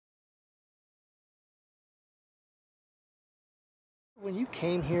When you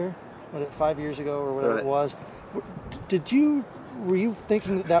came here, was it 5 years ago or whatever Right. it was, were you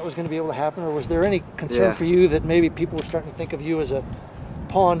thinking that that was going to be able to happen, or was there any concern for you that maybe people were starting to think of you as a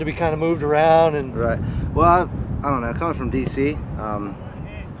pawn to be kind of moved around? And Right. Well, I don't know. Coming from D.C.,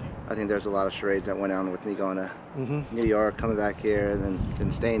 I think there's a lot of charades that went on with me going to New York, coming back here, and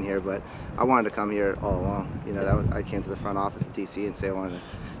then staying here. But I wanted to come here all along. You know, I came to the front office at D.C. and say I wanted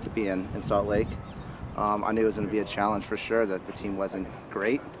to be in Salt Lake. I knew it was going to be a challenge for sure, that the team wasn't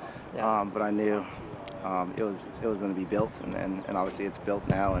great, but I knew it was going to be built, and obviously it's built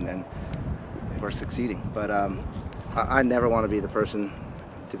now, and we're succeeding. But I never want to be the person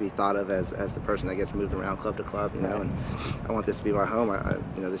to be thought of as the person that gets moved around club to club, you know. And I want this to be my home.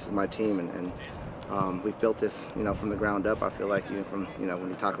 You know, this is my team, and we've built this, you know, from the ground up. I feel like, even from, you know, when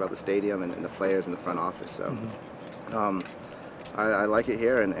you talk about the stadium and the players in the front office. So I like it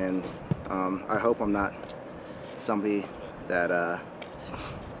here, and I hope I'm not somebody that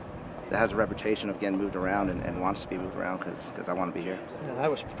has a reputation of getting moved around and wants to be moved around, because I want to be here. Yeah, I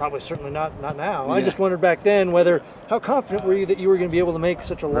was probably certainly not now. Yeah. I just wondered back then how confident were you that you were going to be able to make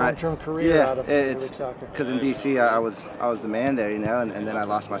such a long-term career out of Major League Soccer? Because in D.C. I was the man there, you know, and then I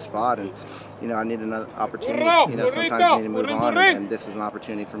lost my spot, and you know, I needed another opportunity. You know, sometimes you need to move on, and this was an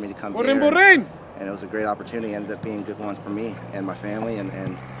opportunity for me to come here. And it was a great opportunity. It ended up being a good one for me and my family,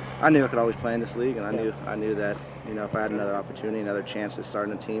 and I knew I could always play in this league, and I knew that, you know, if I had another opportunity, another chance to start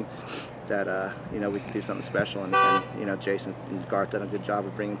in a team, that you know, we could do something special. And you know, Jason and Garth done a good job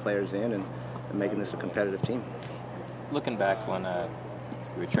of bringing players in and making this a competitive team. Looking back when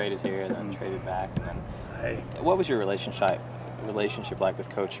we were traded here and then traded back, and then what was your relationship like with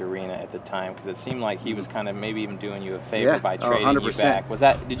Coach Arena at the time? Because it seemed like he was kind of maybe even doing you a favor by trading you back. Was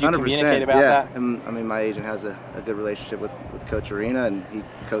that? Did you communicate about that? I mean, my agent has a good relationship with Coach Arena, and he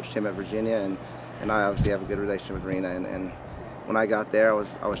coached him at Virginia, and I obviously have a good relationship with Arena. And when I got there,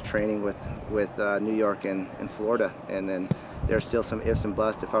 I was training with New York and Florida, and then there's still some ifs and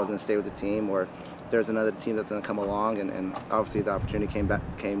buts if I was going to stay with the team, or if there's another team that's going to come along. And obviously the opportunity came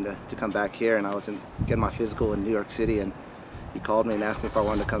to come back here, and I was getting my physical in New York City, and he called me and asked me if I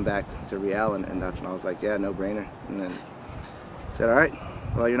wanted to come back to Real, and that's when I was like, yeah, no brainer. And then said, all right,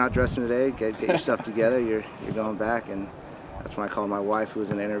 well, you're not dressing today, get your stuff together, you're going back. And that's when I called my wife, who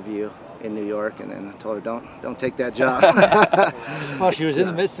was in an interview in New York, and then I told her, don't take that job. Well, she was in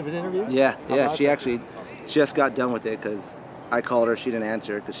the midst of an interview? Yeah, she actually just got done with it, because I called her, she didn't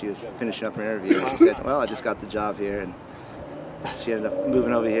answer because she was finishing up her interview. And she said, well, I just got the job here, and she ended up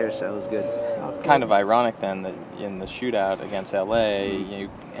moving over here, so it was good. Kind of ironic then that in the shootout against LA,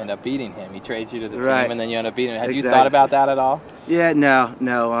 you end up beating him. He trades you to the team, and then you end up beating him. Had you thought about that at all? Yeah,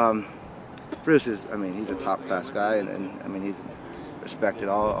 no. Bruce is, I mean, he's a top-class guy, and I mean, he's respected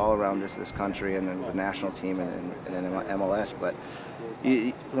all around this country and the national team and in MLS. But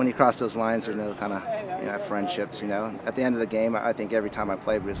when you cross those lines, there's no kind of friendships. You know, at the end of the game, I think every time I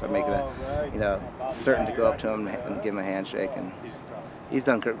play Bruce, I make it certain to go up to him and give him a handshake. And he's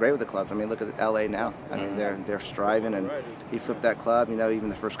done great with the clubs. I mean, look at LA now. I mean, they're striving, and he flipped that club. You know, even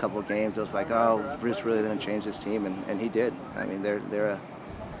the first couple of games, it was like, oh, is Bruce really going to change this team? And he did. I mean, they're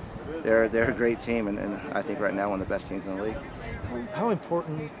a great team, and I think right now one of the best teams in the league. How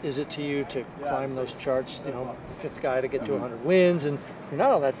important is it to you to climb those charts? You know, the fifth guy to get to 100 wins, and you're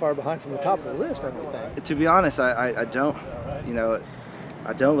not all that far behind from the top of the list, I don't think. To be honest, I don't. You know,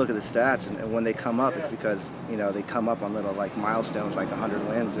 I don't look at the stats, and when they come up, it's because, you know, they come up on little like milestones, like 100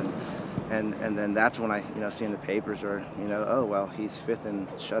 wins, and then that's when I, you know, see in the papers, or, you know, oh well, he's fifth in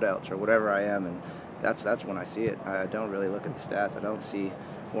shutouts or whatever I am, and that's when I see it. I don't really look at the stats. I don't see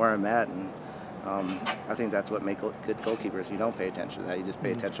where I'm at, and I think that's what makes good goalkeepers. You don't pay attention to that. You just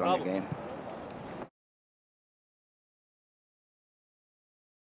pay attention on your game.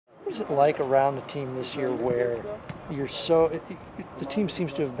 What is it like around the team this year, where you're the team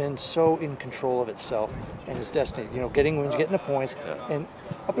seems to have been so in control of itself and its destiny? You know, getting wins, getting the points, and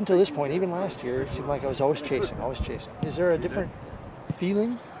up until this point, even last year, it seemed like I was always chasing. Is there a different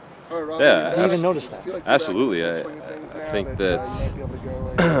feeling? Yeah, you even notice that? Absolutely. I think that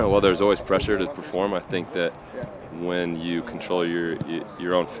well, there's always pressure to perform. I think that when you control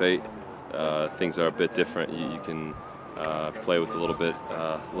your own fate, things are a bit different. You can play with a little bit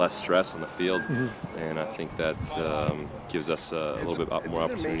less stress on the field, and I think that gives us a little bit more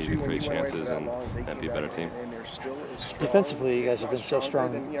opportunity to create chances and be a better team. Defensively, you guys have been so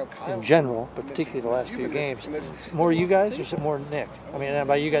strong in general, but particularly the last few games. More you guys, or is it more Nick? I mean, and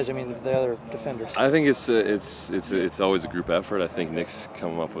by you guys, I mean the other defenders. I think it's always a group effort. I think Nick's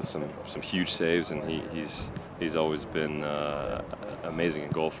come up with some huge saves, and he's always been amazing in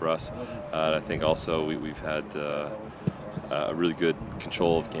goal for us. I think also we've had a really good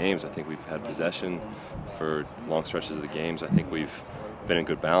control of games. I think we've had possession for long stretches of the games. I think we've been in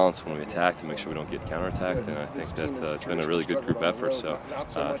good balance when we attack to make sure we don't get counterattacked, and I think that it's been a really good group effort. So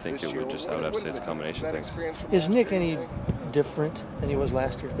I think I would have to say it's a combination of things. Is Nick any different than he was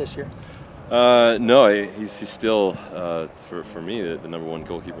last year, this year? No, he's still, for me, the #1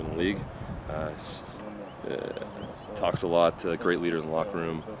 goalkeeper in the league. Talks a lot, great leader in the locker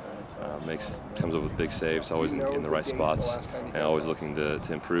room. Comes up with big saves, always in the right spots, and always looking to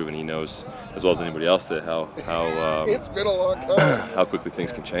improve. And he knows as well as anybody else that how it's been a long time. How quickly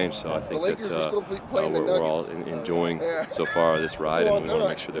things can change. So I think that we're all enjoying so far this ride, and we want to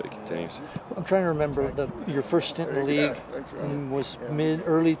make sure that it continues. I'm trying to remember your first stint in the league was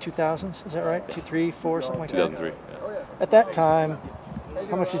early 2000s. Is that right? 2, 3, 4, something like 2003, that. 2003. Yeah. At that time,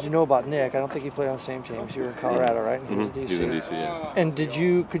 how much did you know about Nick? I don't think he played on the same team. You were in Colorado, right? He was in DC, yeah. And did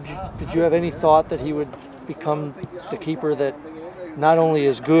you have any thought that he would become the keeper that not only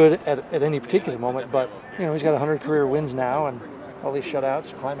is good at any particular moment, but he's got 100 career wins now and all these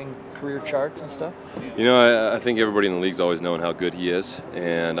shutouts, climbing career charts and stuff? I think everybody in the league's always known how good he is,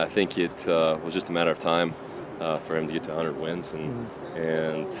 and I think it was just a matter of time for him to get to 100 wins,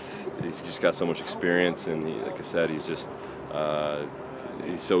 and he's just got so much experience, and like I said, he's just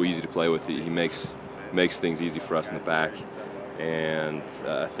he's so easy to play with. He makes things easy for us in the back, and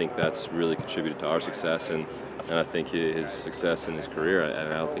I think that's really contributed to our success, and I think his success in his career,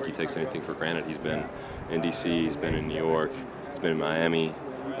 I don't think he takes anything for granted. He's been in DC, he's been in New York, he's been in Miami.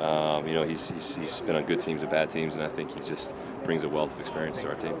 He's been on good teams and bad teams, and I think he just brings a wealth of experience to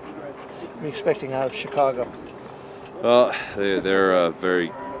our team. What are you expecting out of Chicago? Well, they're a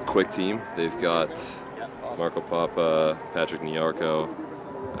very quick team. They've got Marco Papa, Patrick Nyarko,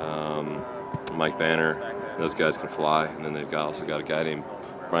 Mike Banner. Those guys can fly, and then they've also got a guy named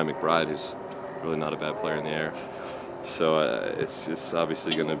Brian McBride, who's really not a bad player in the air. So it's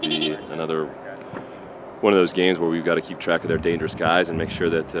obviously going to be another one of those games where we've got to keep track of their dangerous guys and make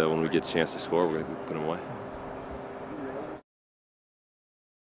sure that when we get a chance to score, we're going to put them away.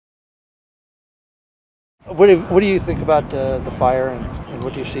 What do you think about the Fire, and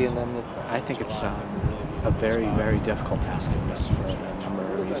what do you see in them? I think it's a very, very difficult task for us for a number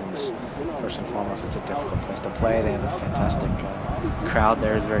of reasons. First and foremost, it's a difficult place to play. They have a fantastic crowd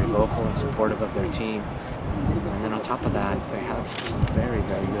there, is very vocal and supportive of their team. And then on top of that, they have some very,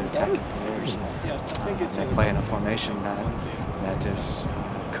 very good attacking players. They play in a formation that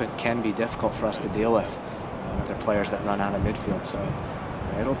can be difficult for us to deal with their players that run out of midfield. So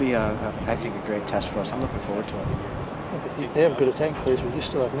it'll be, I think, a great test for us. I'm looking forward to it. They have good attacking players, but you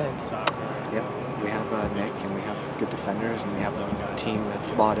still have Nick. Yep, we have Nick, and we have good defenders, and we have a team that's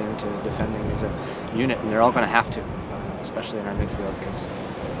bought into defending as a unit, and they're all going to have to, especially in our midfield, because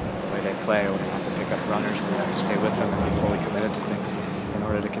the way they play, we're going to have to pick up runners, and we're going to have to stay with them and be fully committed to things in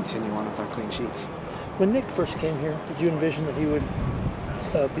order to continue on with our clean sheets. When Nick first came here, did you envision that he would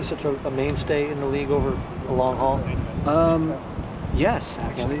be such a mainstay in the league over a long haul? Yes,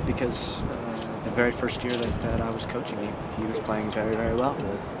 actually, because the very first year that I was coaching, he was playing very, very well,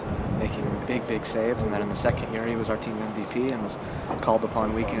 making big saves, and then in the second year he was our team MVP and was called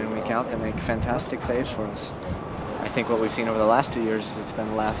upon week in and week out to make fantastic saves for us. I think what we've seen over the last 2 years is it's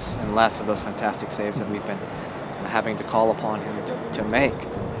been less and less of those fantastic saves that we've been having to call upon him to make.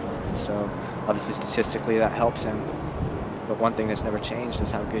 And so obviously statistically that helps him, but one thing that's never changed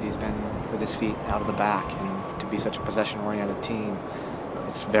is how good he's been with his feet out of the back, and to be such a possession-oriented team,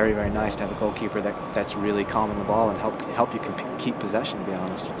 it's very, very nice to have a goalkeeper that's really calming the ball and help you keep possession, to be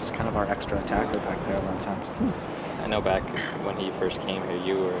honest. It's kind of our extra attacker back there a lot of times. I know back when he first came here,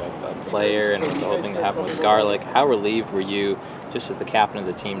 you were a player, and the whole thing that happened with Garlic. How relieved were you, just as the captain of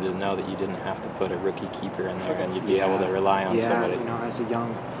the team, to know that you didn't have to put a rookie keeper in there and you'd be able to rely on somebody? Yeah,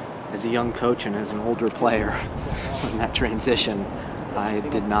 as a young coach and as an older player in that transition, I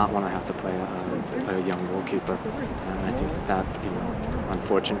did not want to have to play a young goalkeeper. And I think that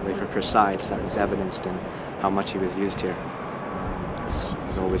unfortunately for Chris Sides, that was evidenced in how much he was used here.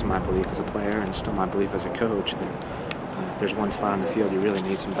 It's always my belief as a player, and still my belief as a coach, that if there's one spot on the field you really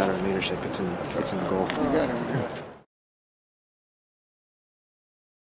need some veteran leadership, it's in the goal.